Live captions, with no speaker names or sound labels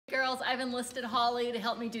girls, I've enlisted Holly to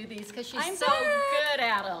help me do these because she's I'm so back. good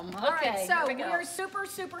at them. Okay, All right, so here we go. are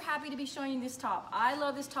super happy to be showing you this top. I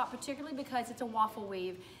love this top particularly because it's a waffle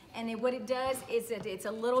weave, and what it does is it's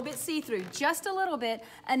a little bit see-through, just a little bit,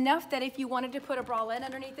 enough that if you wanted to put a bralette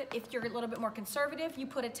underneath it, if you're a little bit more conservative, you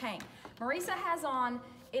put a tank. Marisa has on,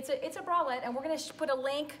 it's a bralette, and we're gonna put a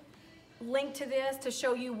link to this to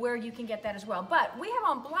show you where you can get that as well. But we have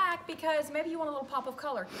on black because maybe you want a little pop of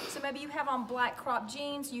color. So maybe you have on black crop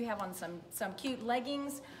jeans, you have on some cute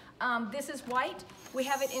leggings. This is white. We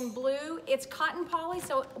have it in blue. It's cotton poly,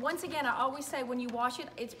 so once again, I always say when you wash it,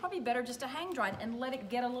 it's probably better just to hang dry it and let it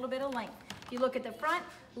get a little bit of length. If you look at the front,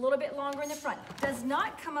 a little bit longer in the front. Does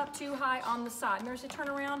not come up too high on the side. There's a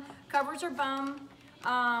turnaround, covers her bum.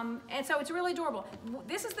 And so it's really adorable.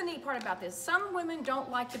 This is the neat part about this. Some women don't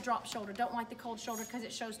like the drop shoulder, don't like the cold shoulder because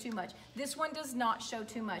it shows too much. This one does not show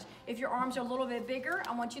too much. If your arms are a little bit bigger,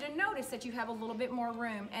 I want you to notice that you have a little bit more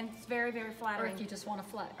room, and it's very Or flattering. if you just want to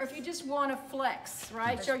flex. Or if you just want to flex,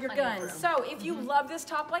 right? There's Show your plenty of guns. room. So if you love this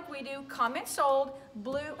top like we do, comment sold,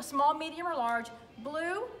 blue, small, medium, or large,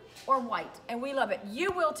 blue or white, and we love it.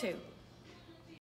 You will too.